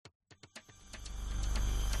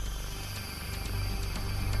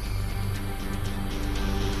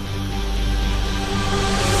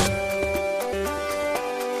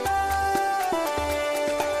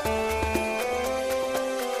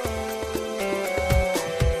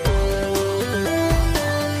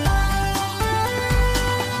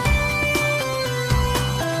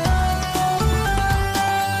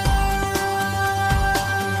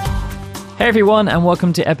everyone, and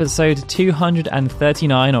welcome to episode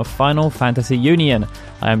 239 of Final Fantasy Union.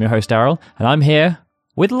 I am your host, Daryl, and I'm here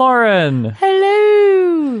with Lauren.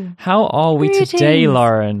 Hello! How are we Greetings. today,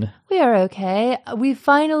 Lauren? We are okay. We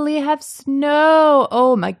finally have snow.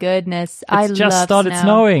 Oh my goodness. I It's just love started snow.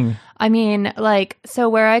 snowing. I mean, so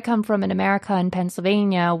where I come from in America, in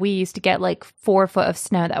Pennsylvania, we used to get 4 foot of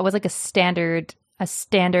snow. That was a standard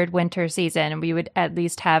winter season. And we would at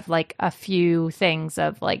least have a few things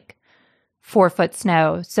of 4 foot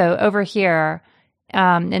snow. So over here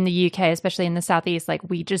in the UK, especially in the southeast,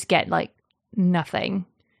 we just get nothing.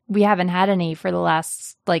 We haven't had any for the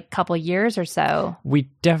last couple years or so. We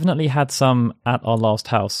definitely had some at our last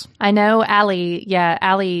house. I know Allie. Yeah,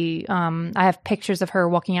 Allie. I have pictures of her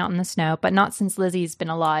walking out in the snow, but not since Lizzie's been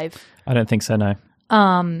alive. I don't think so, no.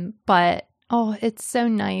 But it's so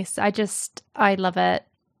nice. I love it.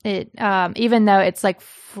 It even though it's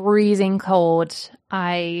freezing cold,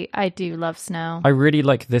 I do love snow. I really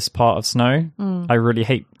like this part of snow. I really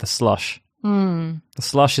hate the slush. The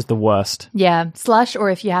slush is the worst. Yeah, slush, or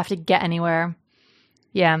if you have to get anywhere.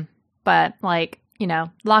 Yeah, but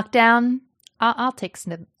lockdown, I'll take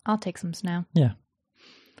some snow. Yeah.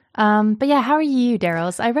 But yeah, how are you,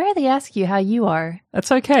 Daryl? I rarely ask you how you are.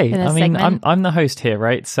 That's okay. In this I mean, segment. I'm the host here,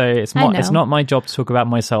 right? So it's I it's know. not my job to talk about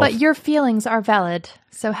myself. But your feelings are valid.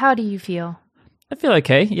 So how do you feel? I feel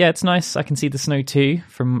okay. Yeah, it's nice. I can see the snow too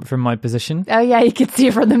from my position. Oh yeah, you can see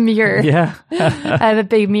it from the mirror. Yeah. I have a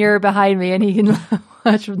big mirror behind me, and he can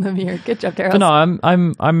watch from the mirror. Good job, Daryl. But no,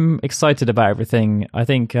 I'm excited about everything. I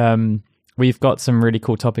think we've got some really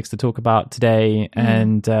cool topics to talk about today,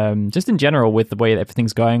 and just in general with the way that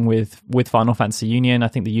everything's going with Final Fantasy Union. I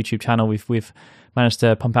think the YouTube channel we've managed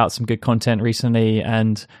to pump out some good content recently,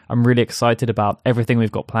 and I'm really excited about everything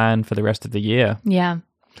we've got planned for the rest of the year.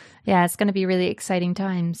 Yeah, it's going to be really exciting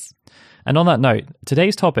times. And on that note,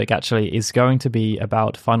 today's topic actually is going to be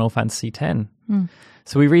about Final Fantasy X.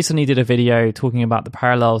 So we recently did a video talking about the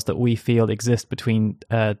parallels that we feel exist between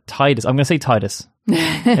Tidus. I'm going to say Tidus.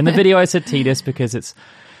 In the video I said Tidus because it's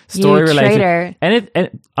story related. Traitor.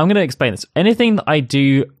 And I'm going to explain this. Anything that I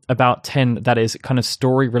do about 10 that is kind of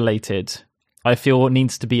story related, I feel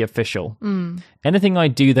needs to be official. Anything I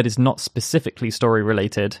do that is not specifically story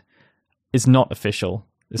related is not official.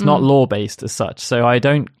 It's not law-based as such. So I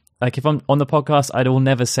don't, if I'm on the podcast, I will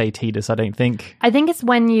never say Tidus, I don't think. I think it's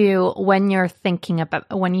when you're thinking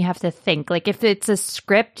about, when you have to think. If it's a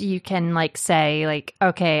script, you can say,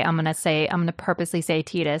 okay, I'm going to purposely say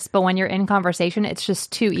Tidus. But when you're in conversation, it's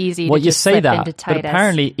just too easy to just slip into Tidus. But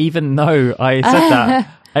apparently, even though I said that,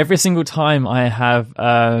 every single time I have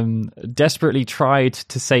desperately tried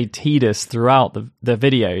to say Tidus throughout the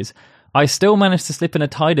videos, I still manage to slip in a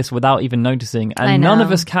Tidus without even noticing, and none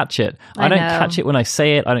of us catch it. I don't catch it when I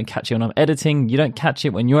say it. I don't catch it when I'm editing. You don't catch it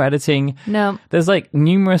when you're editing. No. There's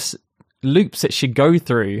numerous loops it should go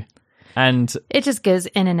through, and It just goes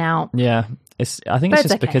in and out. yeah, I think it's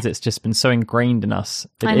just okay. because it's just been so ingrained in us.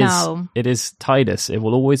 I know. It is Tidus. It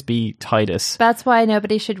will always be Tidus. That's why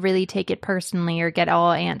nobody should really take it personally or get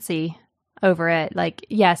all antsy over it.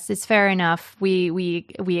 Yes, it's fair enough. We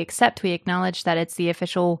accept, we acknowledge that it's the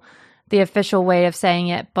official way of saying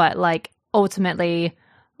it, but ultimately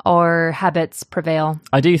our habits prevail.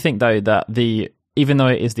 I do think though that even though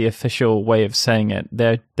it is the official way of saying it,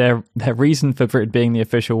 their reason for it being the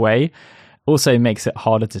official way also makes it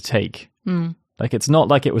harder to take. It's not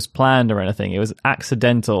like it was planned or anything. It was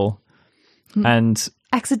accidental and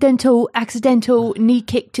Accidental knee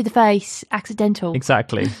kick to the face. Accidental.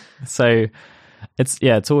 exactly. So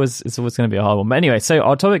it's always going to be a hard one. But anyway, so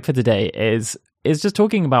our topic for today is just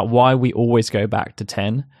talking about why we always go back to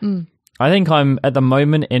 10. I think I'm at the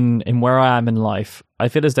moment in where I am in life, I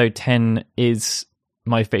feel as though 10 is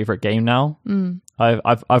my favorite game now.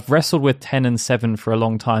 I've wrestled with 10 and 7 for a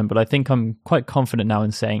long time, but I think I'm quite confident now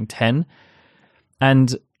in saying 10.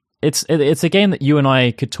 And it's a game that you and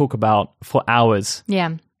I could talk about for hours.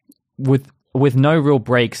 Yeah. With no real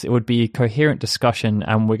breaks. It would be coherent discussion,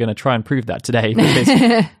 and we're going to try and prove that today,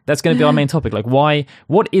 because that's going to be our main topic.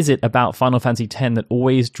 What is it about Final Fantasy X that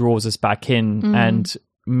always draws us back in and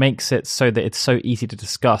makes it so that it's so easy to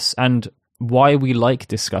discuss, and why we like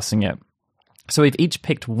discussing it? So we've each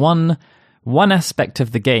picked one aspect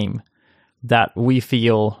of the game that we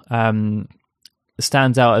feel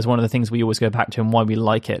stands out as one of the things we always go back to and why we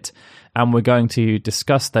like it, and we're going to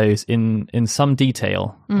discuss those in some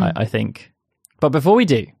detail, I think. But before we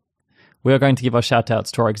do, we are going to give our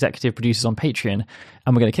shout-outs to our executive producers on Patreon,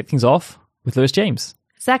 and we're going to kick things off with Lewis James,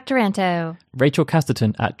 Zach Taranto, Rachel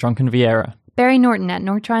Casterton at Drunken Vieira, Barry Norton at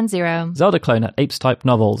Nortron Zero, Zelda Clone at Apes Type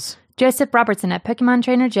Novels, Joseph Robertson at Pokemon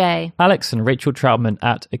Trainer J, Alex and Rachel Troutman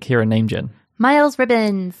at Akira Namegen, Miles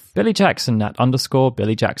Ribbons. Billy Jackson at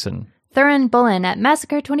 _Billy Jackson. Thurin Bullen at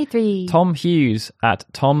Massacre23. Tom Hughes at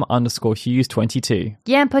Tom_Hughes22.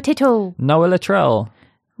 Yam Potato. Noah Luttrell.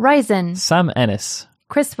 Ryzen. Sam Ennis.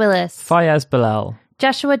 Chris Willis. Fayaz Bilal.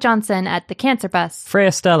 Joshua Johnson at The Cancer Bus.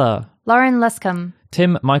 Freya Stella. Lauren Luscombe.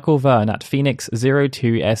 Tim Michael Verne at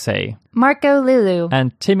Phoenix02SA. Marco Lulu.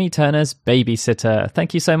 And Timmy Turner's Babysitter.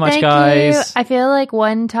 Thank you so much, Thank guys. you. I feel like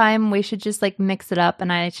one time we should just like mix it up and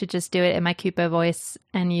I should just do it in my Koopa voice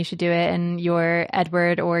and you should do it in your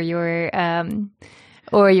Edward or your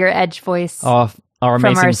Edge voice. Oh, our From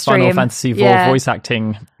amazing our Final stream. Fantasy Yeah. voice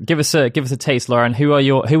acting. Give us a taste, Lauren. Who are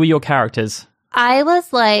your characters? I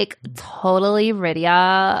was like totally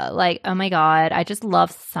Rydia. Like, oh my god, I just love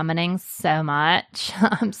summoning so much.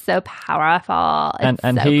 I'm so powerful. It's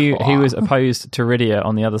And so who cool. was opposed to Rydia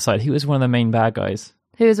on the other side? Who was one of the main bad guys?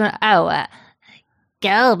 Who's one? Oh,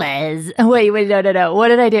 Gomez. Wait, no. What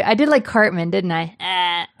did I do? I did like Cartman, didn't I?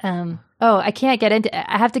 Oh, I can't get into.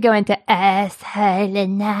 I have to go into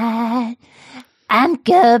Helena. I'm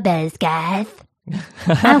Gomez, guys.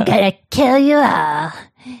 I'm gonna kill you all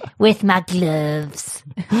with my gloves.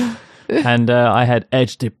 And I had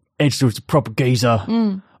Edge was a proper geezer,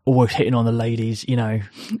 always hitting on the ladies, you know.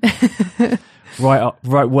 right,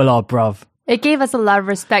 well, our bruv. It gave us a lot of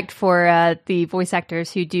respect for the voice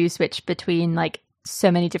actors who do switch between like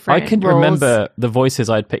so many different. I can roles. remember the voices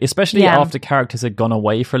I'd pick, especially Yeah. after characters had gone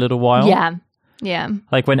away for a little while. Yeah.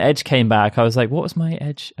 Like when Edge came back, I was like, what was my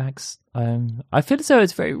Edge accent? I feel as though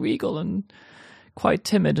it's very regal and quite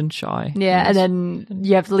timid and shy. Yeah, and then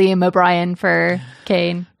you have Liam O'Brien for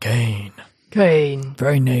Kane. Kane.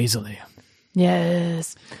 Very nasally.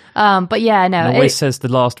 Yes. But yeah, no. And always says the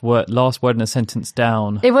last word in a sentence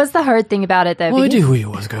down. It was the hard thing about it, though. Why because do we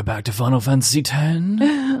always go back to Final Fantasy X?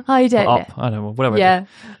 I don't know. Up, I don't know, whatever. Yeah.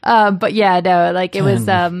 But yeah, no, like it was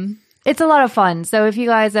it's a lot of fun. So if you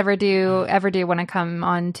guys ever do want to come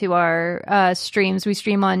on to our streams, we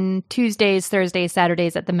stream on Tuesdays, Thursdays,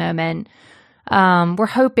 Saturdays at the moment. We're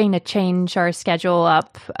hoping to change our schedule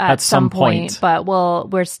up at some point, but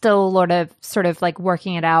we're still sort of like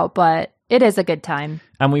working it out, but it is a good time.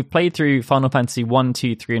 And we've played through Final Fantasy 1,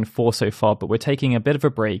 2, 3, and 4 so far, but we're taking a bit of a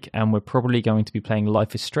break and we're probably going to be playing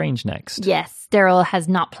Life is Strange next. Yes, Daryl has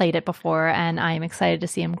not played it before and I am excited to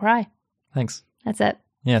see him cry. Thanks. That's it.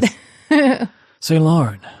 Yes. So,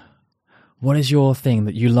 Lauren, what is your thing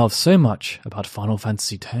that you love so much about Final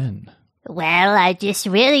Fantasy X? Well, I just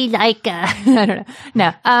really like I don't know.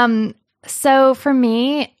 No. So for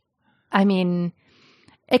me, I mean,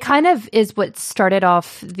 it kind of is what started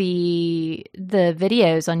off the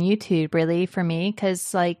videos on YouTube, really, for me,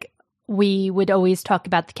 because like we would always talk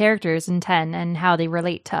about the characters in 10 and how they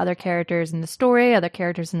relate to other characters in the story, other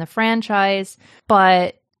characters in the franchise.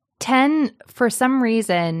 But 10, for some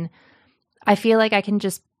reason, I feel like I can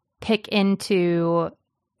just pick into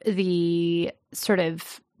the sort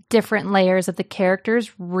of different layers of the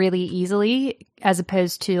characters really easily, as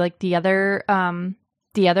opposed to like the other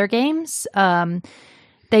games.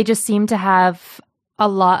 They just seem to have a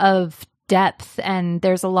lot of depth, and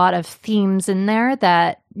there's a lot of themes in there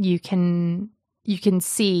that you can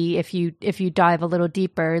see if you dive a little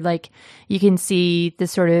deeper. Like you can see the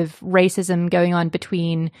sort of racism going on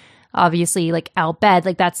between, obviously, like Al Bhed.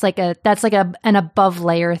 Like that's like an above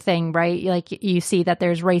layer thing, right? Like you see that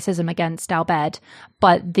there's racism against Al Bhed,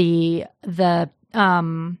 but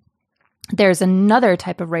there's another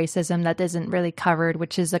type of racism that isn't really covered,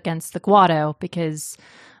 which is against the Guado, because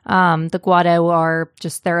the Guado are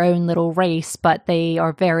just their own little race, but they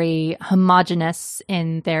are very homogenous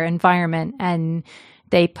in their environment, and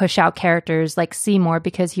they push out characters like Seymour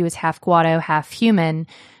because he was half Guado, half human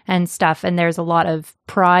and stuff. And there's a lot of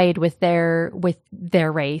pride with their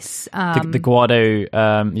race. The Guado,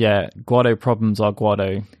 Guado problems are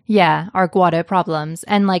Guado. Yeah, are Guado problems.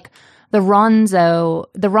 And like the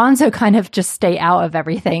Ronzo kind of just stay out of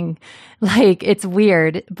everything. Like it's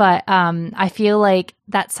weird, but I feel like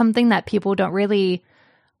that's something that people don't really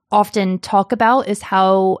often talk about, is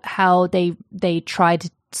how they try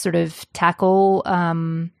to sort of tackle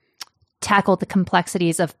the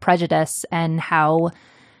complexities of prejudice and how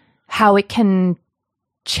it can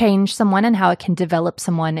change someone and how it can develop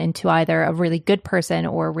someone into either a really good person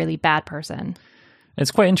or a really bad person.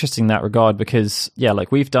 It's quite interesting in that regard because, yeah,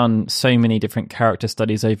 like we've done so many different character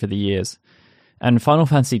studies over the years. And Final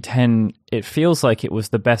Fantasy X, it feels like it was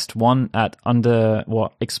the best one at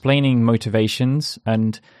explaining motivations.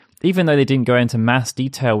 And even though they didn't go into mass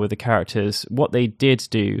detail with the characters, what they did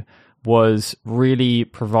do was really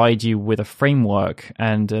provide you with a framework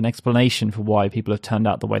and an explanation for why people have turned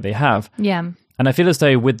out the way they have. Yeah. And I feel as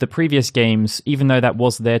though with the previous games, even though that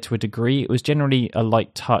was there to a degree, it was generally a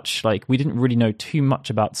light touch. Like, we didn't really know too much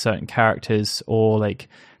about certain characters or like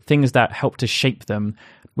things that helped to shape them.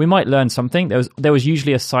 We might learn something. There was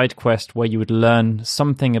usually a side quest where you would learn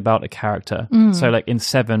something about a character. So like in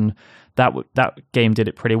 7, that game did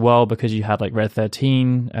it pretty well because you had like Red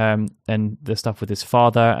 13 and the stuff with his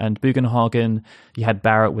father and Bugenhagen. You had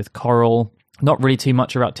Barrett with Coral. Not really too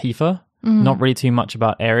much about Tifa. Not really too much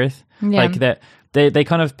about Aerith. Yeah. Like they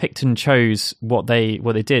kind of picked and chose what they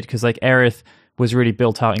did, because like Aerith was really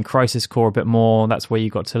built out in Crisis Core a bit more. That's where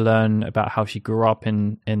you got to learn about how she grew up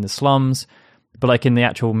in the slums. But like in the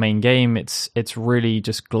actual main game, it's really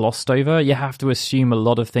just glossed over. You have to assume a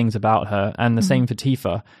lot of things about her, and the same for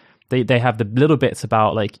Tifa. They have the little bits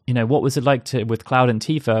about like, you know, what was it like with Cloud and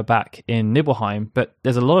Tifa back in Nibelheim, but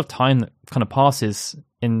there's a lot of time that kind of passes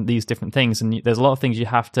in these different things, and there's a lot of things you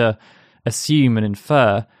have to assume and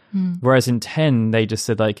infer. Whereas in 10, they just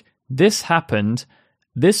said like, this happened.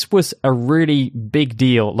 This was a really big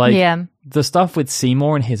deal. Like the stuff with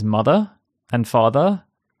Seymour and his mother and father,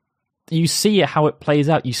 you see how it plays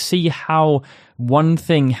out. You see how one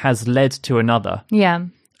thing has led to another. Yeah.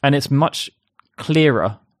 And it's much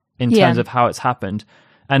clearer in terms of how it's happened.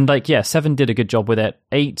 And like, 7 did a good job with it.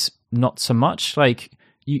 8, not so much. Like,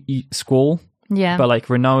 you Squall. Yeah. But like,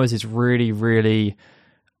 Renoa's is really, really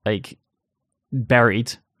like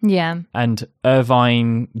buried. Yeah. And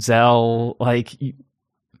Irvine, Zell, like, you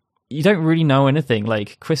don't really know anything.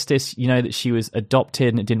 Like, Christis, you know that she was adopted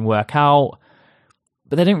and it didn't work out.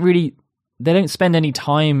 But they don't spend any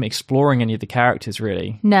time exploring any of the characters,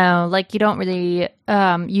 really. No, like, you don't really,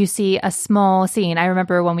 you see a small scene. I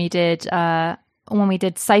remember when we did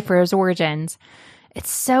Cypher's Origins, it's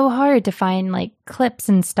so hard to find like clips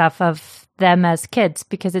and stuff of them as kids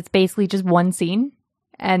because it's basically just one scene.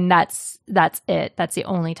 And that's it. That's the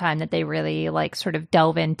only time that they really like sort of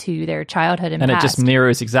delve into their childhood and past. It just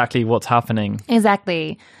mirrors exactly what's happening.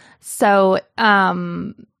 Exactly. So,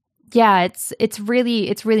 it's really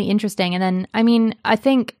interesting. And then, I mean, I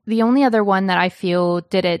think the only other one that I feel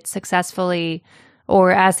did it successfully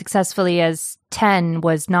or as successfully as 10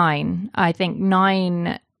 was 9. I think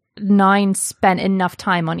 9 spent enough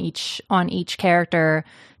time on each character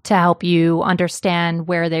to help you understand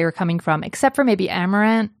where they were coming from, except for maybe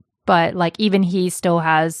Amarant. But like, even he still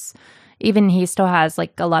has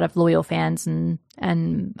like a lot of loyal fans and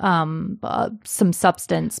some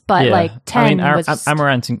substance. But like 10 was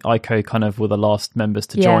Amarant and Aiko kind of were the last members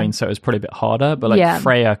to join, so it was probably a bit harder. But like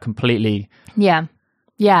Freya completely. Yeah.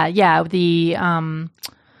 The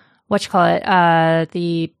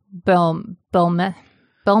the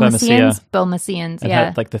Belmesians, and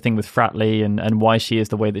her, like the thing with Fratley and why she is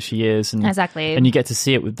the way that she is, and exactly, and you get to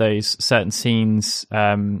see it with those certain scenes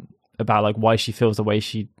about like why she feels the way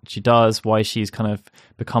she does, why she's kind of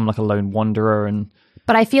become like a lone wanderer.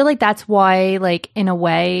 But I feel like that's why, like, in a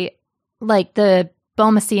way, like the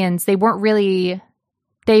Belmesians, they weren't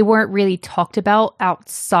really talked about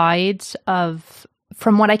outside of,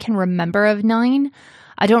 from what I can remember of 9.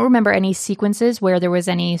 I don't remember any sequences where there was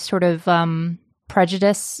any sort of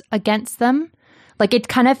prejudice against them. Like, it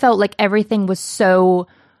kind of felt like everything was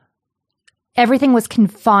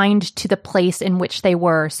confined to the place in which they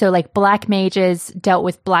were. So like black mages dealt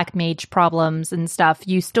with black mage problems and stuff.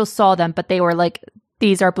 You still saw them, but they were like,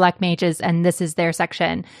 these are black mages and this is their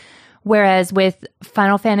section. Whereas with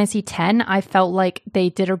Final Fantasy X, I felt like they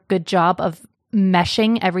did a good job of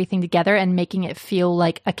meshing everything together and making it feel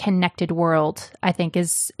like a connected world, I think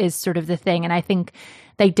is sort of the thing. And I think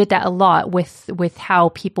they did that a lot with how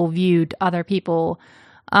people viewed other people.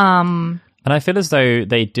 And I feel as though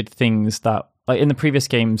they did things that, like in the previous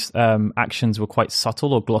games, actions were quite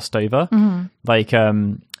subtle or glossed over. Mm-hmm. Like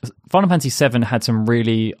Final Fantasy VII had some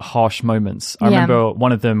really harsh moments. I remember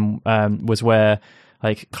one of them was where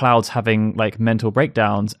like Cloud's having like mental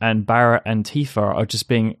breakdowns and Barrett and Tifa are just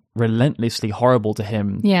being relentlessly horrible to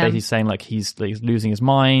him. Yeah. Basically saying like he's losing his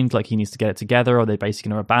mind, like he needs to get it together, or they're basically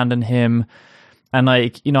going to abandon him. And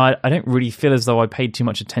like, you know, I don't really feel as though I paid too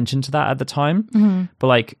much attention to that at the time. Mm-hmm. But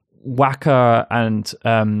like Wakka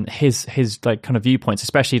and his like kind of viewpoints,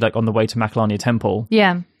 especially like on the way to Macalania Temple.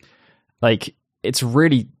 Yeah. Like it's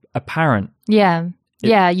really apparent. Yeah.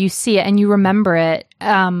 You see it and you remember it.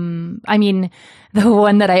 I mean, the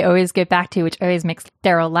one that I always get back to, which always makes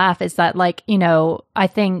Daryl laugh, is that like, you know, I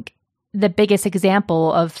think the biggest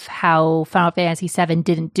example of how Final Fantasy VII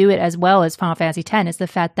didn't do it as well as Final Fantasy X is the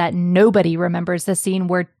fact that nobody remembers the scene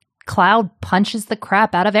where Cloud punches the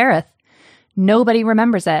crap out of Aerith. Nobody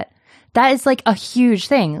remembers it. That is like a huge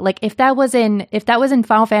thing. Like if that was in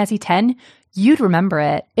Final Fantasy X, you'd remember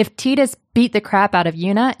it. If Tidus beat the crap out of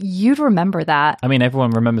Yuna, you'd remember that. I mean,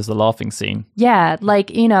 everyone remembers the laughing scene. Yeah,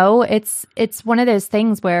 like, you know, it's one of those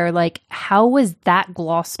things where, like, how was that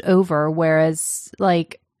glossed over? Whereas,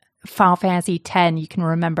 like, Final Fantasy X, you can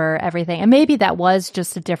remember everything. And maybe that was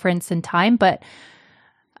just a difference in time, but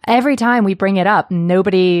every time we bring it up,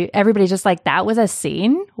 everybody's just like, that was a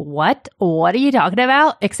scene? What are you talking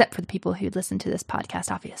about? Except for the people who listen to this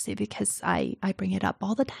podcast, obviously, because I bring it up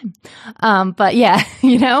all the time. But yeah,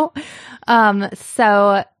 you know?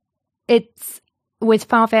 So it's with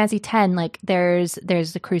Final Fantasy X, like there's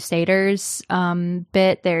the Crusaders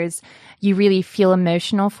bit. You really feel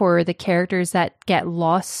emotional for the characters that get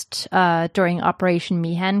lost during Operation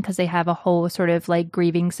Mi'ihen, because they have a whole sort of like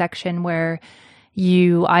grieving section where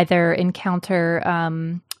you either encounter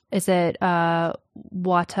is it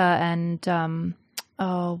Wata and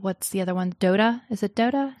what's the other one? Dota? Is it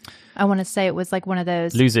Dota? I want to say it was like one of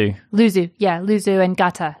those. Luzu. Yeah, Luzu and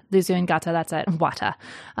Gata, that's it. Wata.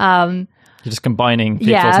 You're just combining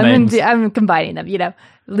people's names. I'm combining them, you know.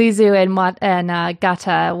 Luzu and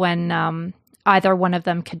Gata, when either one of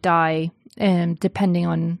them could die, depending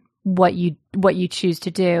on what you choose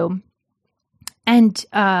to do. And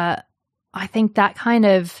I think that kind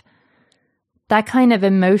of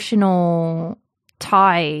emotional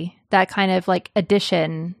tie, that kind of like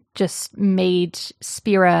addition, just made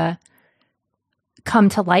Spira come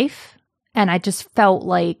to life. And I just felt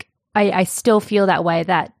like I still feel that way,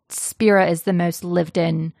 that Spira is the most lived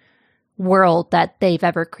in world that they've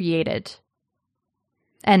ever created.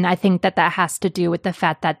 And I think that has to do with the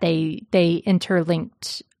fact that they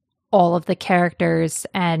interlinked all of the characters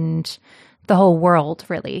and the whole world,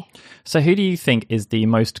 really. So who do you think is the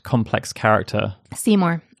most complex character?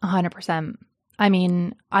 Seymour, 100%. I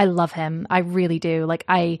mean, I love him. I really do. Like,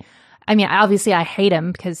 I mean, obviously I hate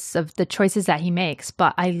him because of the choices that he makes,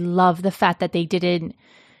 but I love the fact that they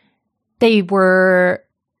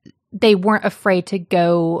weren't afraid to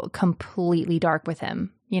go completely dark with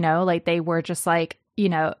him. You know, like they were just like, you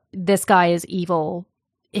know, this guy is evil.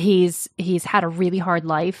 He's had a really hard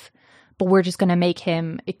life, but we're just going to make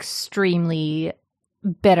him extremely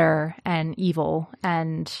bitter and evil.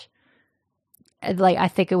 And like, I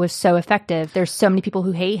think it was so effective. There's so many people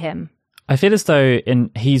who hate him. I feel as though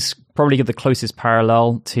he's probably the closest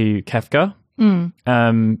parallel to Kefka.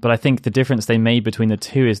 But I think the difference they made between the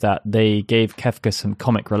two is that they gave Kefka some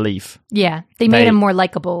comic relief. Yeah, they made him more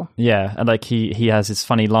likable. Yeah, and like he has his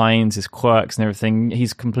funny lines, his quirks and everything.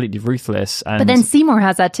 He's completely ruthless. But then Seymour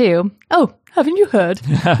has that too. Oh, haven't you heard?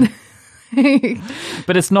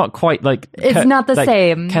 But it's not quite like... It's not the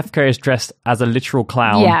same. Kefka is dressed as a literal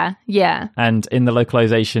clown. Yeah. And in the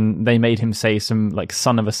localization, they made him say some like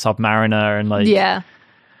son of a submariner and like... Yeah.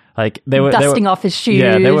 Like dusting off his shoes.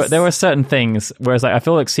 Yeah, there were certain things. Whereas like I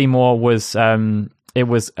feel like Seymour was it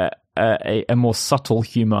was a more subtle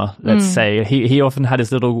humor. Let's say he often had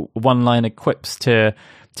his little one-liner quips to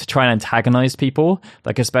try and antagonize people.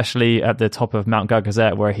 Like especially at the top of Mount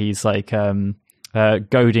Gargazet, where he's like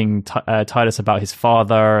goading Tidus about his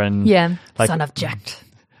father and like, son of Jecht.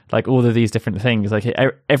 Like all of these different things. Like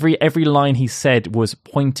every line he said was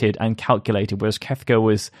pointed and calculated, whereas Kefka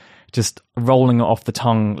was just rolling it off the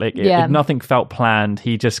tongue. Like nothing felt planned.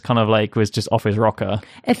 He just kind of like was just off his rocker.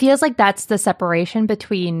 It feels like that's the separation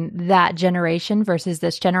between that generation versus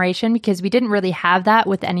this generation, because we didn't really have that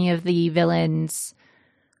with any of the villains.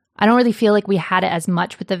 I don't really feel like we had it as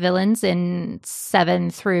much with the villains in 7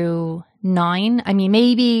 through 9. I mean,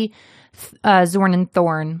 maybe Zorn and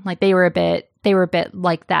Thorn, like they were a bit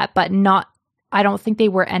like that, but not. I don't think they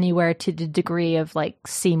were anywhere to the degree of like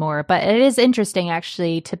Seymour. But it is interesting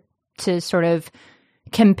actually to sort of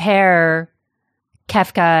compare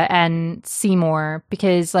Kefka and Seymour,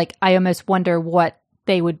 because like I almost wonder what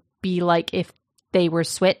they would be like if they were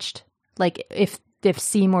switched. Like if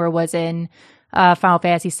Seymour was in Final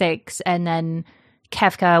Fantasy VI and then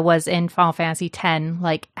Kefka was in Final Fantasy X,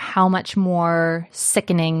 like how much more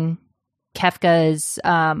sickening Kefka's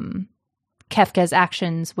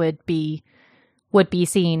actions would be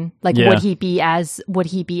seen. Like would he be as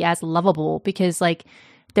lovable? Because like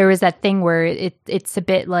there was that thing where it's a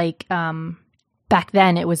bit like back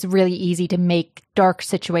then it was really easy to make dark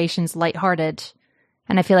situations lighthearted,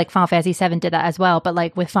 and I feel like Final Fantasy VII did that as well. But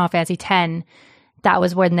like with Final Fantasy X, that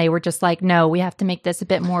was when they were just like, no, we have to make this a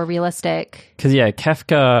bit more realistic. Because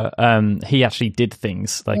Kefka, he actually did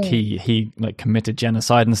things like he like committed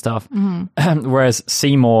genocide and stuff, whereas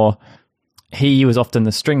Seymour, he was often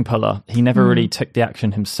the string puller. He never really took the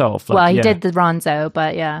action himself. Like, well, he did the Ronzo,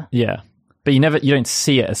 but yeah. But you don't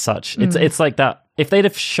see it as such. It's like that. If they'd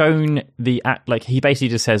have shown the act, like he basically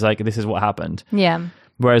just says like, this is what happened. Yeah.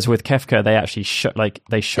 Whereas with Kefka, they actually showed him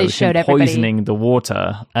everybody. poisoning the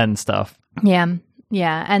water and stuff. Yeah,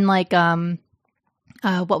 yeah, and like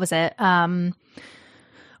what was it?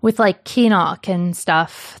 With like Keenock and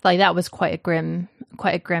stuff, like that was quite a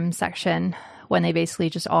grim section when they basically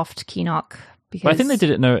just offed Keenock. Because But I think they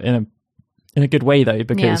did it in a good way though,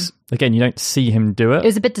 because again, you don't see him do it. It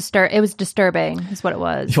was a bit It was disturbing, is what it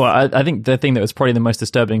was. Well, I think the thing that was probably the most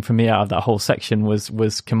disturbing for me out of that whole section was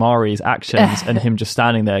Kimari's actions and him just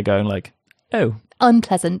standing there going like, "Oh,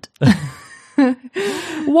 unpleasant."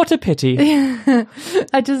 What a pity.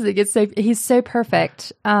 I just think he's so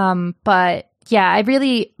perfect. But yeah, I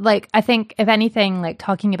really I think if anything, like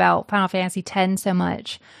talking about Final Fantasy X so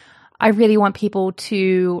much, I really want people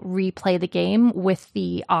to replay the game with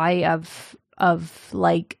the eye of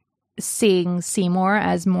like seeing Seymour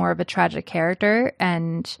as more of a tragic character,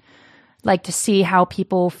 and like to see how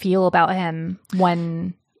people feel about him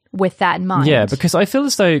with that in mind. Yeah, because I feel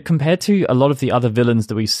as though compared to a lot of the other villains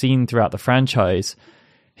that we've seen throughout the franchise,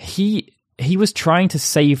 he was trying to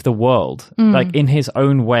save the world, like in his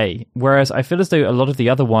own way. Whereas I feel as though a lot of the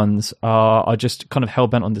other ones are just kind of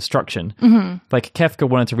hell-bent on destruction. Mm-hmm. Like Kefka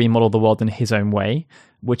wanted to remodel the world in his own way,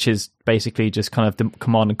 which is basically just kind of the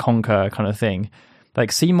command and conquer kind of thing.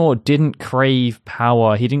 Like Seymour didn't crave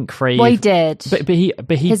power. He didn't crave... Well, he did. But he...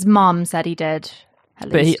 His mom said he did.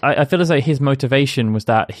 But I feel as though his motivation was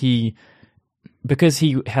that because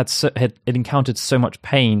he had encountered so much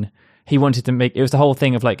pain, he wanted to make... It was the whole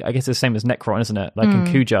thing of like, I guess it's the same as Necron, isn't it? Like in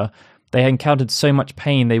Kuja, they had encountered so much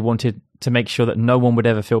pain, they wanted to make sure that no one would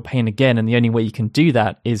ever feel pain again, and the only way you can do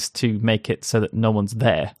that is to make it so that no one's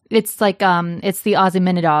there. It's like it's the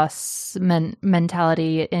Ozymandias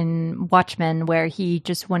mentality in Watchmen, where he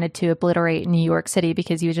just wanted to obliterate New York City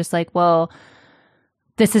because he was just like, well,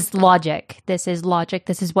 this is logic. This is logic.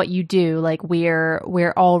 This is what you do. Like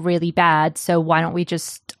we're all really bad, so why don't we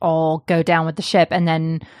just all go down with the ship, and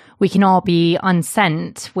then we can all be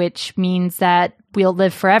unsent, which means that we'll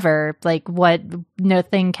live forever. Like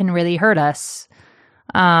nothing can really hurt us.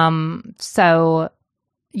 So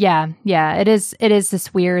yeah, it is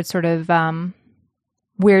this weird sort of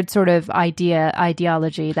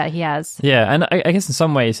ideology that he has. Yeah, and I guess in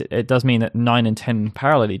some ways it does mean that 9 and 10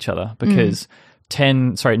 parallel each other, because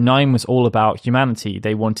 9 was all about humanity.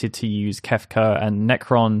 They wanted to use Kefka and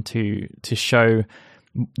Necron to show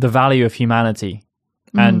the value of humanity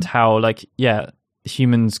and how, like, yeah,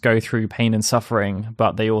 humans go through pain and suffering,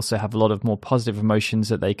 but they also have a lot of more positive emotions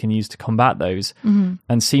that they can use to combat those.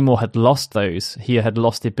 And Seymour had lost those. He had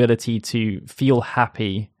lost the ability to feel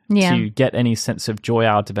happy, to get any sense of joy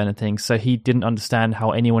out of anything. So he didn't understand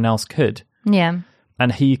how anyone else could. Yeah.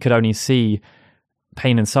 And he could only see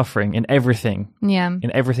pain and suffering in everything. Yeah.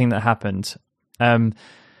 In everything that happened.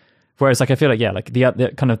 Whereas, like, I feel like, yeah, like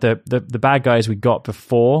the kind of the bad guys we got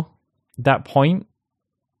before that point,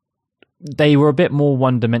 they were a bit more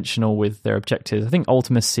one-dimensional with their objectives. I think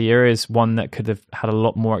Ultima Seer is one that could have had a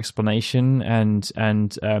lot more explanation, and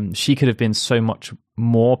she could have been so much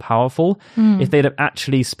more powerful if they'd have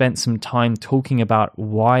actually spent some time talking about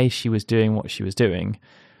why she was doing what she was doing.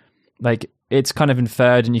 Like, it's kind of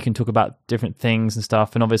inferred, and you can talk about different things and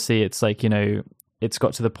stuff, and obviously it's like, you know, it's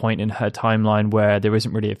got to the point in her timeline where there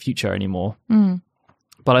isn't really a future anymore.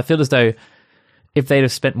 But I feel as though if they'd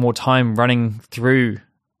have spent more time running through,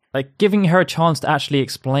 like, giving her a chance to actually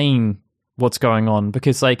explain what's going on,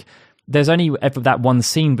 because, like, there's only ever that one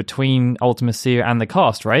scene between Ultima Seer and the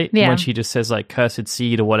cast, right? Yeah. When she just says, like, cursed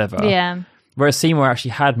seed or whatever. Yeah. Whereas Seymour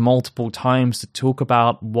actually had multiple times to talk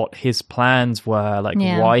about what his plans were, like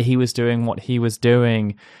why he was doing what he was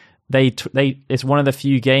doing. It's one of the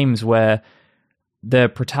few games where the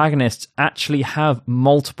protagonists actually have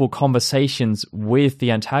multiple conversations with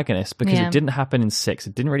the antagonist, because it didn't happen in 6,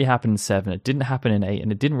 it didn't really happen in 7, it didn't happen in 8,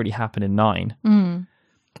 and it didn't really happen in 9.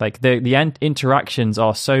 Like the interactions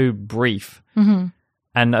are so brief.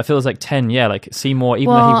 And it feels like 10, yeah, like Seymour,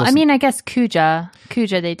 even though he wasn't... I mean, I guess Kuja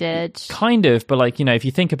they did. Kind of, but, like, you know, if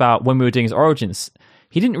you think about when we were doing his origins,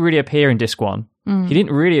 he didn't really appear in Disc 1. He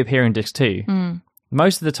didn't really appear in Disc 2.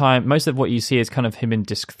 Most of the time, most of what you see is kind of him in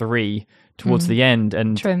Disc 3 towards the end,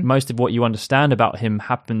 and most of what you understand about him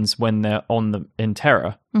happens when they're in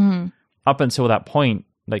Terra. Up until that point,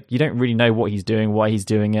 like, you don't really know what he's doing, why he's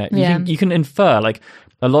doing it. You can infer, like,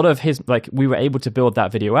 a lot of his, like, we were able to build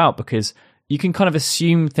that video out because you can kind of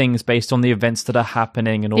assume things based on the events that are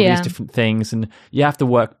happening and all these different things, and you have to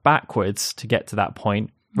work backwards to get to that point.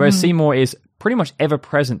 Whereas Seymour is pretty much ever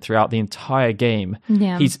present throughout the entire game.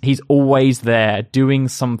 He's always there doing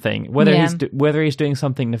something, whether he's doing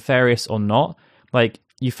something nefarious or not. Like,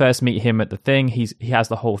 you first meet him at the thing, he has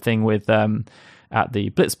the whole thing with at the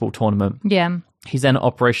Blitzball tournament. He's then at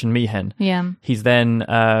Operation Mihen. Yeah. He's then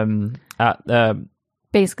at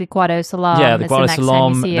basically Guado Salam. The Guado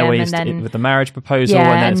Salam. Then with the marriage proposal,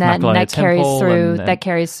 and then that carries Temple, through that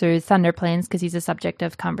carries through Thunder Plains because he's a subject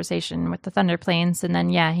of conversation with the Thunder Plains, and then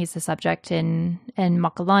he's the subject in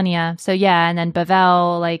Macalania. So and then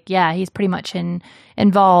Bavel, he's pretty much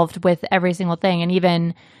involved with every single thing, and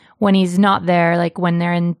even when he's not there, like when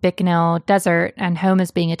they're in Bikanel Desert and home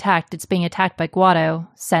is being attacked, it's being attacked by Guado,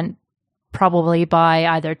 sent probably by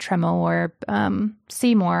either Tremo or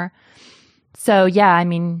Seymour. So I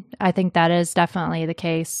mean, I think that is definitely the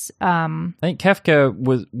case. I think Kefka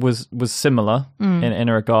was similar in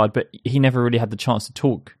a regard, but he never really had the chance to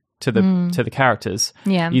talk to the characters.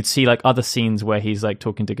 Yeah, you'd see like other scenes where he's like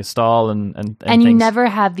talking to Gestal and things. You never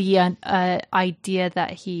have the idea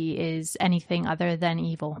that he is anything other than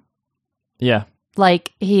evil. Yeah.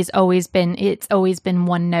 Like it's always been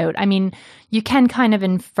one note. I mean, you can kind of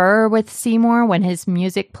infer with Seymour when his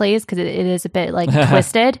music plays because it is a bit like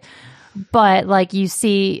twisted. But like you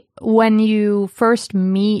see when you first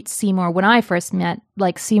meet Seymour, when I first met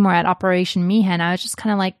like Seymour at Operation Mihen, I was just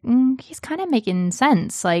kind of like, he's kind of making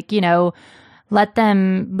sense. Like, let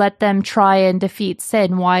them try and defeat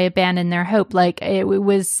Sin. Why abandon their hope? Like it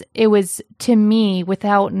was to me,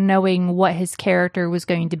 without knowing what his character was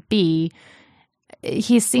going to be,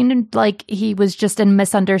 he seemed like he was just a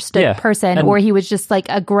misunderstood person, or he was just like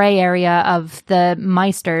a gray area of the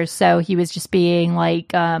Meisters. So he was just being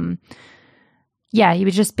like, he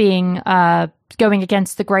was just being going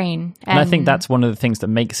against the grain. And I think that's one of the things that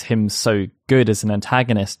makes him so good as an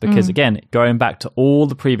antagonist, because again, going back to all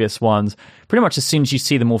the previous ones, pretty much as soon as you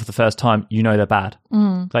see them all for the first time, they're bad.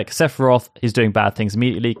 Like Sephiroth is doing bad things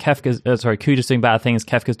immediately. Kuja's doing bad things.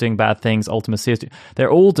 Kefka's doing bad things. Ultima Seer's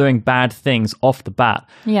they're all doing bad things off the bat.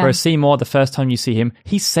 Yeah. Whereas Seymour, the first time you see him,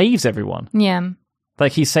 he saves everyone. Yeah.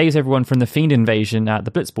 Like he saves everyone from the Fiend invasion at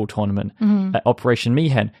the Blitzball tournament, at Operation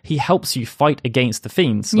Mihen. He helps you fight against the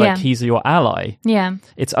Fiends. Like he's your ally. Yeah.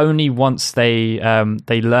 It's only once they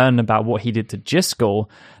learn about what he did to Jyscal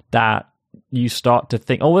that you start to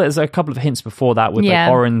think, there's a couple of hints before that with like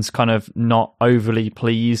Orin's kind of not overly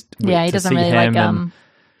pleased with, he doesn't really him.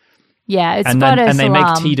 Like it's and they make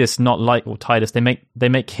Tidus not like, or Tidus, they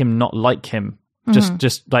make him not like him,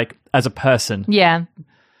 just like as a person. Yeah.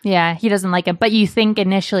 Yeah, he doesn't like him. But you think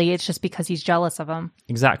initially it's just because he's jealous of him.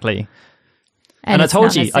 Exactly. And I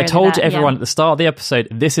told you everyone at the start of the episode,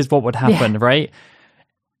 this is what would happen, right?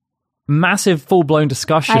 Massive full-blown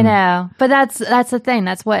discussion. I know. But that's the thing.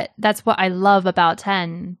 That's what I love about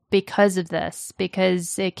 10 because of this.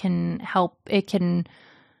 Because it can help, it's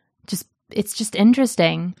just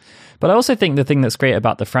interesting. But I also think the thing that's great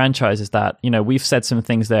about the franchise is that, we've said some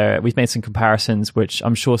things there, we've made some comparisons, which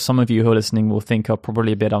I'm sure some of you who are listening will think are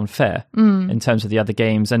probably a bit unfair in terms of the other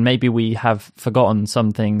games. And maybe we have forgotten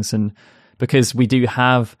some things, and because we do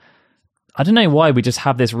have, I don't know why, we just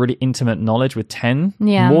have this really intimate knowledge with 10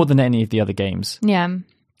 more than any of the other games. Yeah.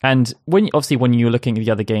 And when you're looking at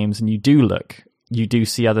the other games and you do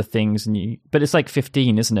see other things, but it's like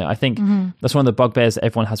 15, isn't it? I think that's one of the bugbears that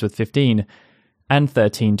everyone has with 15 and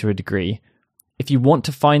 13 to a degree. If you want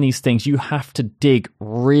to find these things, you have to dig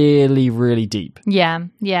really, really deep. Yeah,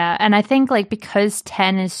 yeah. And I think like because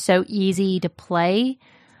 10 is so easy to play,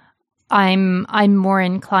 I'm more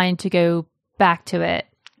inclined to go back to it.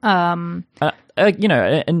 And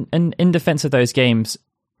in defense of those games,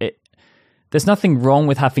 there's nothing wrong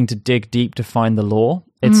with having to dig deep to find the lore.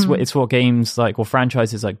 It's what games like, or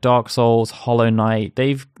franchises like Dark Souls, Hollow Knight,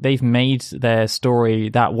 they've made their story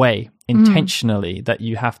that way intentionally, that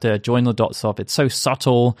you have to join the dots up. It's so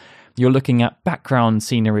subtle. You're looking at background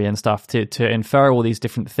scenery and stuff to infer all these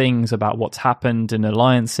different things about what's happened in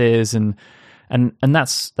alliances, and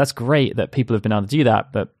that's great that people have been able to do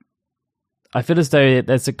that. But I feel as though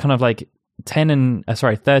there's a kind of like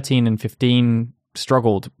 13 and 15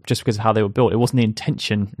 struggled just because of how they were built. It wasn't the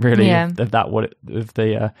intention really of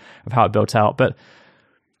how it built out. But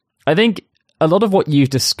I think a lot of what you've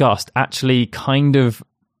discussed actually kind of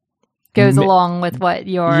goes along with what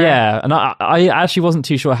you're... Yeah, and I actually wasn't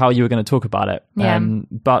too sure how you were going to talk about it. Yeah.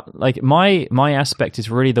 But like my aspect is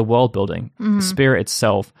really the world building, the spirit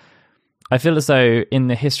itself. I feel as though in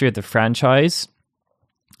the history of the franchise,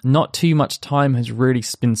 not too much time has really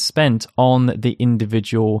been spent on the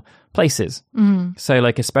individual places. So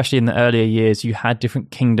like, especially in the earlier years, you had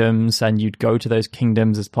different kingdoms and you'd go to those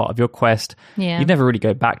kingdoms as part of your quest. Yeah. You'd never really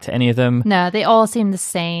go back to any of them. No, they all seem the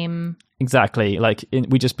same. Exactly. Like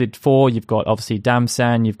we just did 4. You've got obviously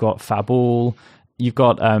Damsan, you've got Fabul, you've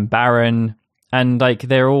got Baron, and like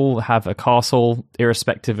they all have a castle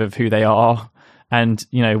irrespective of who they are. And,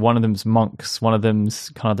 you know, one of them's monks, one of them's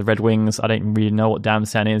kind of the Red Wings. I don't really know what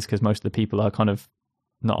Damcen is because most of the people are kind of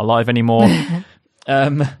not alive anymore.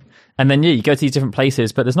 And then, yeah, you go to these different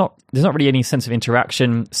places, but there's not really any sense of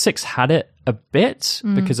interaction. 6 had it a bit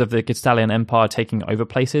because of the Gestalian Empire taking over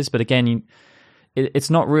places. But again, it's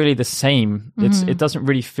not really the same. It doesn't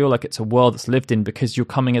really feel like it's a world that's lived in because you're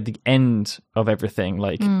coming at the end of everything.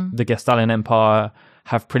 Like the Gestalian Empire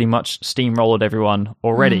have pretty much steamrolled everyone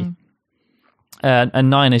already. And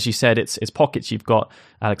 9, as you said, it's pockets. You've got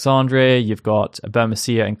Alexandria, you've got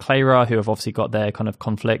Bermesia and Clara, who have obviously got their kind of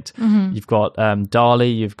conflict. You've got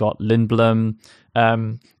Dali, you've got Lindblom,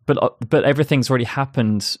 but everything's already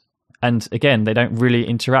happened. And again, they don't really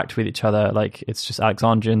interact with each other. Like, it's just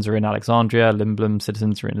Alexandrians are in Alexandria, Lindblom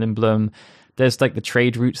citizens are in Lindblom. There's like the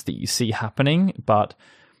trade routes that you see happening, but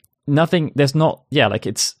nothing. There's not. Yeah, like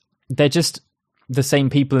they're just the same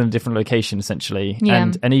people in a different location, essentially.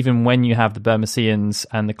 Yeah. And even when you have the Bermesians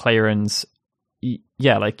and the Clarans,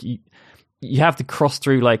 like you have to cross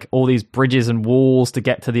through like all these bridges and walls to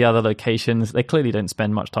get to the other locations. They clearly don't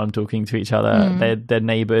spend much time talking to each other. They're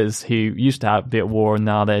neighbors who used to be at war and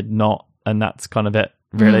now they're not, and that's kind of it,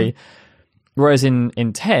 really. Whereas in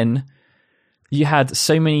 10, you had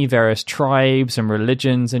so many various tribes and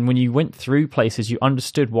religions, and when you went through places, you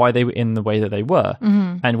understood why they were in the way that they were.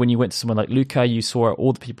 And when you went to somewhere like Lucca, you saw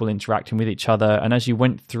all the people interacting with each other. And as you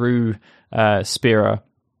went through Spira,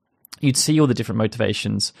 you'd see all the different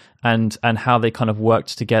motivations and how they kind of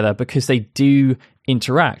worked together, because they do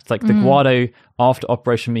interact. Like the Guado, after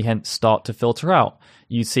Operation Mihent, start to filter out.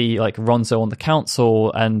 You see like Ronzo on the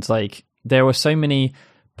council, and like there were so many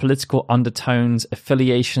political undertones,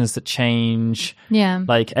 affiliations that change. Yeah.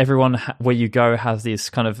 Like everyone where you go has this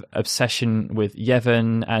kind of obsession with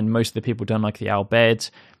Yevon, and most of the people don't like the Al Bhed.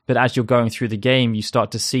 But as you're going through the game, you start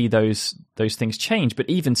to see those things change. But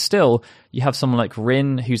even still, you have someone like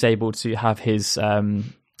Rin who's able to have his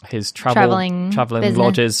traveling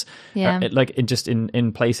lodges,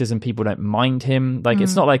 in places, and people don't mind him. Like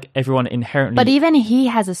it's not like everyone inherently. But even he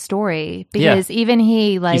has a story, because even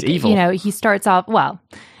he, like, you know, he starts off well.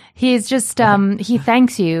 He's just he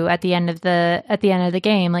thanks you at the end of the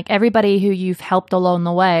game. Like everybody who you've helped along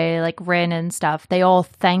the way, like Rin and stuff, they all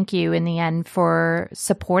thank you in the end for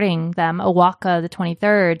supporting them. Owaka the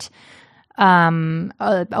 23rd,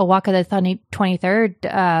 Owaka the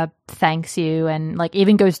 23rd thanks you, and like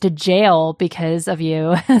even goes to jail because of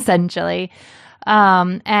you, essentially.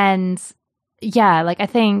 And yeah, like I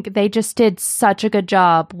think they just did such a good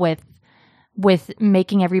job with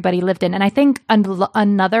making everybody lived in. And I think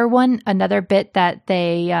another bit that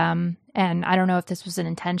they, and I don't know if this was an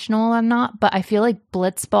intentional or not, but I feel like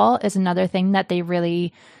Blitzball is another thing that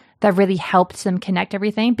really helped them connect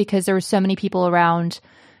everything, because there were so many people around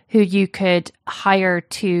who you could hire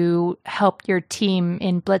to help your team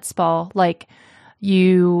in Blitzball. Like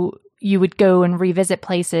you would go and revisit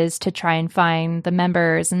places to try and find the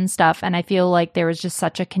members and stuff. And I feel like there was just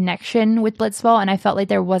such a connection with Blitzball. And I felt like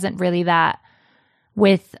there wasn't really that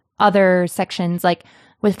with other sections. Like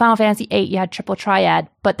with Final Fantasy VIII, you had Triple Triad,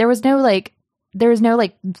 but there was no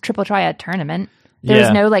Triple Triad tournament. There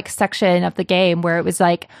was no like section of the game where it was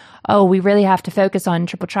like, oh, we really have to focus on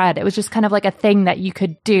Triple Triad. It was just kind of like a thing that you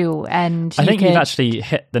could do. And I think you've actually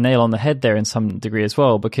hit the nail on the head there in some degree as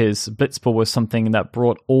well, because Blitzball was something that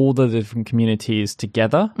brought all the different communities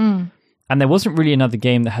together. And there wasn't really another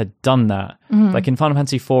game that had done that. Like in Final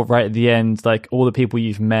Fantasy IV, right at the end, like all the people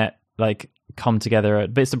you've met, like come together,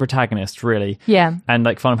 but it's the protagonist, really. Yeah. And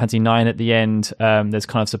like Final Fantasy IX at the end, there's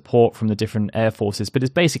kind of support from the different air forces, but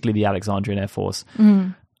it's basically the Alexandrian Air Force.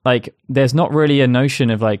 Like there's not really a notion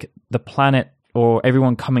of like the planet or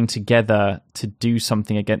everyone coming together to do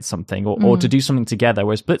something against something, or to do something together.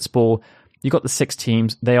 Whereas Blitzball, you got the 6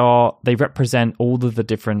 teams. They represent all of the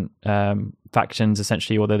different factions,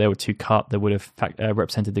 essentially, although they were 2 cut, they would have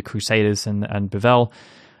represented the Crusaders and Bevelle.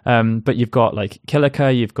 But you've got like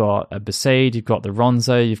Kilika, you've got Besaid, you've got the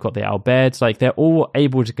Ronzo, you've got the Al Bhed. Like they're all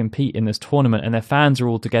able to compete in this tournament, and their fans are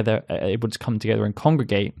all together, able to come together and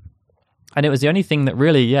congregate. And it was the only thing that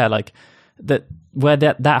really, where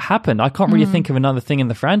that happened. I can't really think of another thing in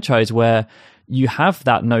the franchise where you have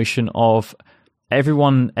that notion of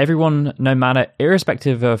everyone, no matter,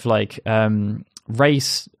 irrespective of like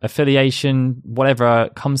race, affiliation, whatever,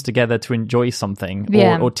 comes together to enjoy something,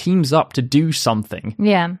 or teams up to do something.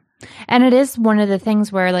 Yeah. And it is one of the things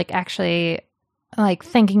where, like, actually, like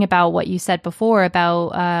thinking about what you said before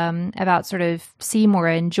about sort of Seymour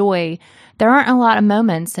and Joy, there aren't a lot of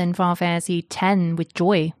moments in Final Fantasy X with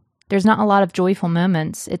Joy. There's not a lot of joyful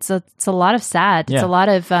moments. It's a lot of sad. It's a lot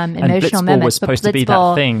of emotional moments. Was supposed to be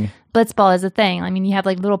that thing. Blitzball is a thing. I mean, you have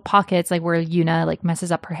like little pockets like where Yuna like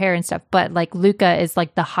messes up her hair and stuff, but like Luca is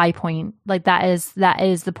like the high point. Like that is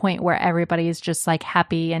the point where everybody is just like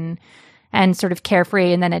happy and sort of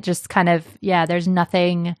carefree, and then it just kind of there's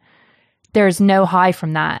no high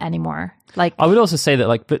from that anymore. Like I would also say that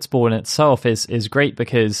like Blitzball in itself is great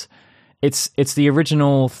because it's the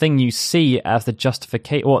original thing you see as the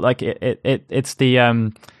justification, or like it's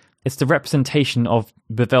the representation of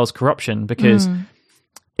Bavel's corruption, because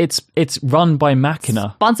it's run by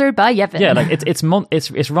Machina, sponsored by Yevon. Yeah, like it's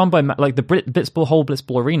run by like the whole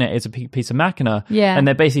Blitzball arena is a piece of Machina. Yeah, and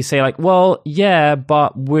they basically say like, well, yeah,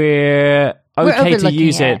 but we're okay to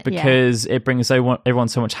use it because it brings everyone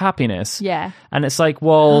so much happiness. Yeah, and it's like,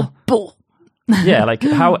 well, bull. Yeah, like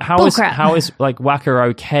how is like Wacker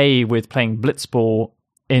okay with playing Blitzball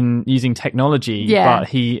in using technology, but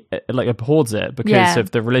he like abhors it because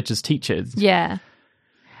of the religious teachers. Yeah.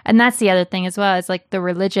 And that's the other thing as well. It's like the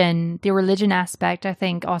religion aspect, I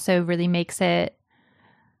think, also really makes it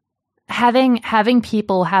having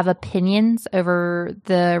people have opinions over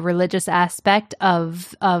the religious aspect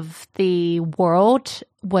of the world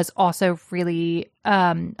was also really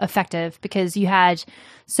effective, because you had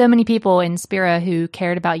so many people in Spira who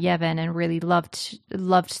cared about Yevon and really loved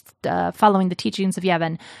following the teachings of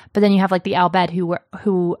Yevon, but then you have like the Al Bhed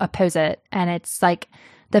who oppose it, and it's like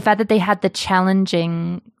the fact that they had the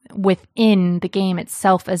challenging within the game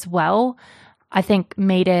itself as well, I think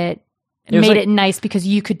made it nice, because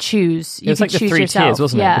you could choose. It was like the three tiers,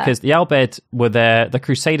 wasn't it? Because the Al Bhed were there, the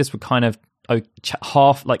Crusaders were kind of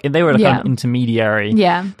half, like they were kind of intermediary.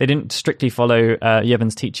 Yeah, they didn't strictly follow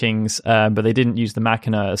Yevon's teachings, but they didn't use the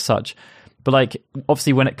Machina as such. But like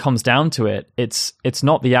obviously, when it comes down to it, it's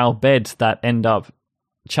not the Al Bhed that end up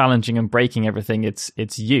challenging and breaking everything.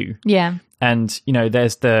 It's you. Yeah, and you know,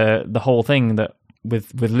 there's the whole thing that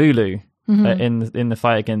with Lulu in the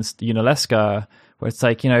fight against Yunalesca, where it's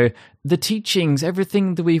like, you know, the teachings,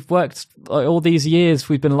 everything that we've worked all these years,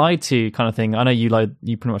 we've been lied to, kind of thing. I know you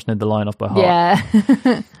pretty much know the line off by heart.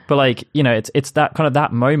 Yeah. But like, you know, it's that kind of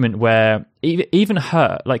that moment where even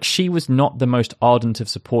her, like, she was not the most ardent of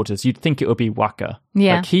supporters. You'd think it would be Wacker.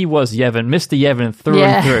 Yeah. Like, he was Yevon, Mr. Yevon through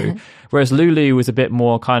and through. Whereas Lulu was a bit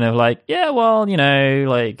more kind of like, yeah, well, you know,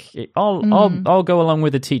 like, I'll go along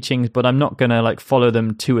with the teachings, but I'm not gonna like follow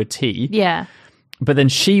them to a T. Yeah. But then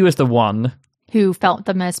she was the one who felt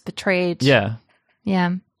the most betrayed. Yeah.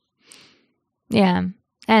 Yeah. Yeah.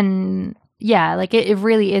 And yeah, like it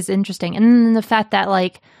really is interesting. And then the fact that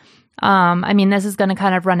like, I mean, this is going to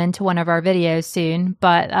kind of run into one of our videos soon,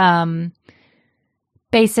 but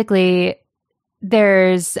basically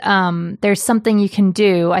there's something you can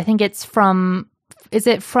do. I think it's is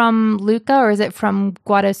it from Luca or is it from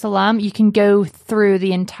Guado Salam? You can go through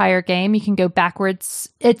the entire game. You can go backwards.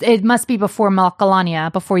 It must be before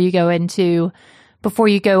Macalania, before you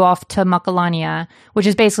go off to Macalania, which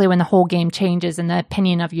is basically when the whole game changes and the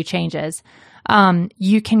opinion of you changes.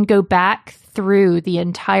 You can go back through the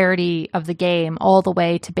entirety of the game all the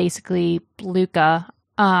way to basically Luca,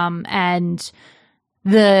 and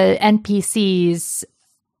the NPCs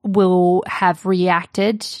will have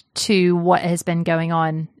reacted to what has been going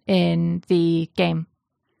on in the game.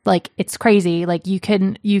 Like, it's crazy. Like, you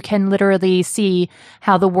can literally see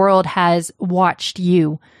how the world has watched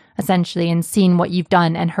you, essentially, and seen what you've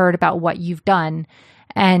done and heard about what you've done.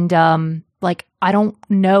 And like, I don't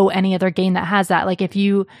know any other game that has that. Like, if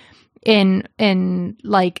you in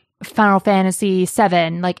like Final Fantasy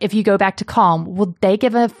VII, like if you go back to Calm, will they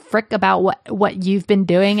give a frick about what you've been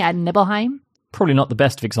doing at Nibelheim? Probably not the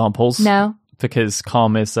best of examples. No. Because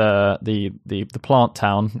Calm is the plant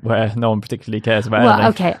town where no one particularly cares about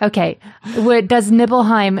anything. Okay. Does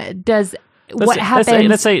Nibelheim, happens?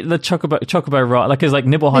 Let's say the Chocobo Rock, like, is like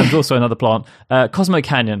Nibelheim's also another plant. Cosmo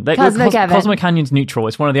Canyon. Cosmo Canyon's neutral.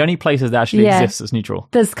 It's one of the only places that actually exists as neutral.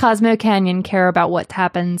 Does Cosmo Canyon care about what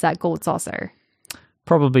happens at Gold Saucer?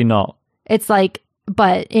 Probably not. It's like,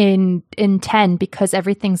 but in 10, because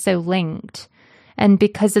everything's so linked, and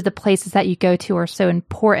because of the places that you go to are so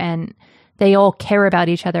important, they all care about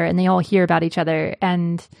each other and they all hear about each other.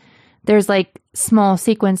 And there's like small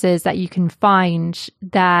sequences that you can find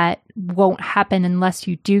that won't happen unless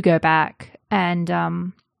you do go back. And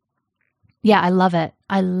I love it.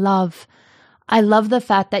 I love the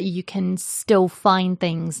fact that you can still find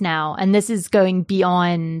things now. And this is going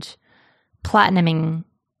beyond platinuming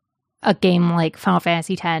a game like Final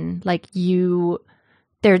Fantasy X. Like,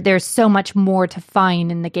 there's so much more to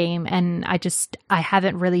find in the game, and I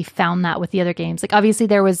haven't really found that with the other games. Like, obviously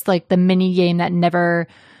there was like the mini game that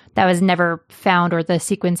was never found, or the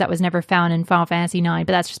sequence that was never found in Final Fantasy IX,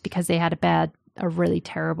 but that's just because they had a really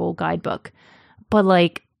terrible guidebook. But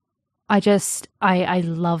like, I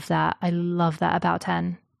love that. I love that about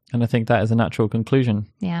 10. And I think that is a natural conclusion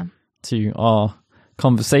Yeah. to our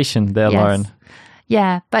conversation there, Yes. Lauren.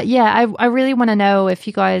 Yeah, but yeah, I really want to know if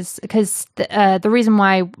you guys, because the reason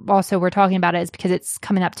why also we're talking about it is because it's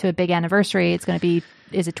coming up to a big anniversary. It's going to be,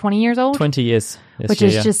 is it 20 years old? 20 years this Which year,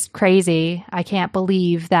 is yeah. just crazy. I can't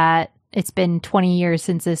believe that it's been 20 years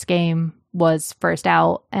since this game was first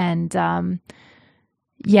out. And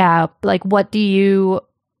yeah, like would you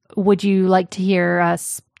like to hear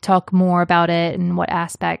us talk more about it and what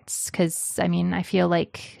aspects? Because I mean, I feel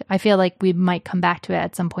like we might come back to it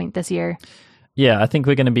at some point this year. Yeah, I think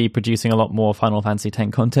we're going to be producing a lot more Final Fantasy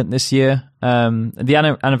X content this year.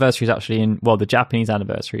 The anniversary is actually the Japanese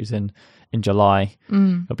anniversary is in July.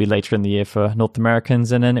 It'll be later in the year for North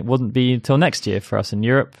Americans, and then it wouldn't be until next year for us in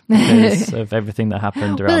Europe because of everything that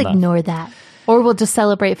happened around We'll that. ignore that. Or we'll just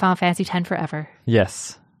celebrate Final Fantasy X forever.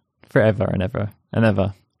 Yes, forever and ever and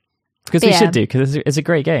ever. Because we should do, because it's a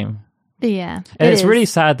great game. Yeah. And it's is. really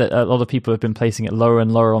sad that a lot of people have been placing it lower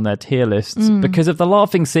and lower on their tier lists because of the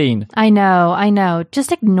laughing scene. I know.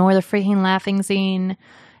 Just ignore the freaking laughing scene.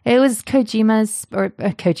 It was Nojima's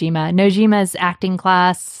acting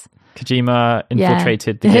class. Kojima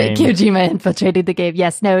infiltrated the game. Kojima infiltrated the game.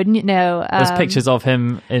 Yes, no. There's pictures of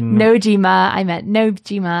him in... Nojima. I meant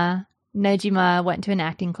Nojima. Nojima went to an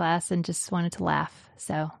acting class and just wanted to laugh.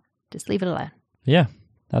 So just leave it alone. Yeah.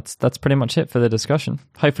 That's pretty much it for the discussion.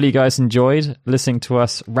 Hopefully you guys enjoyed listening to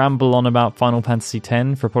us ramble on about Final Fantasy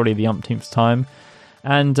X for probably the umpteenth time.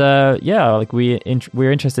 And we're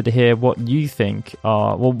interested to hear what you think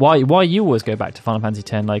why you always go back to Final Fantasy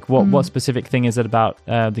X. Like what specific thing is it about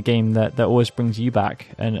the game that always brings you back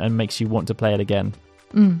and makes you want to play it again?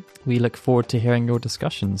 We look forward to hearing your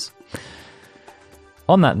discussions.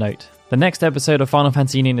 On that note, the next episode of Final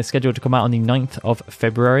Fantasy Union is scheduled to come out on the 9th of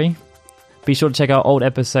February. Be sure to check out old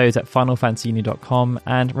episodes at finalfantasyunion.com.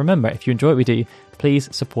 And remember, if you enjoy what we do, please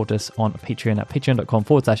support us on Patreon at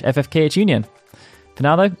patreon.com/FFKHUnion. For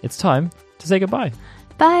now, though, it's time to say goodbye.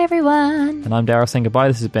 Bye, everyone. And I'm Daryl saying goodbye.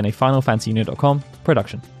 This has been a FinalFantasyUnion.com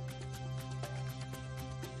production.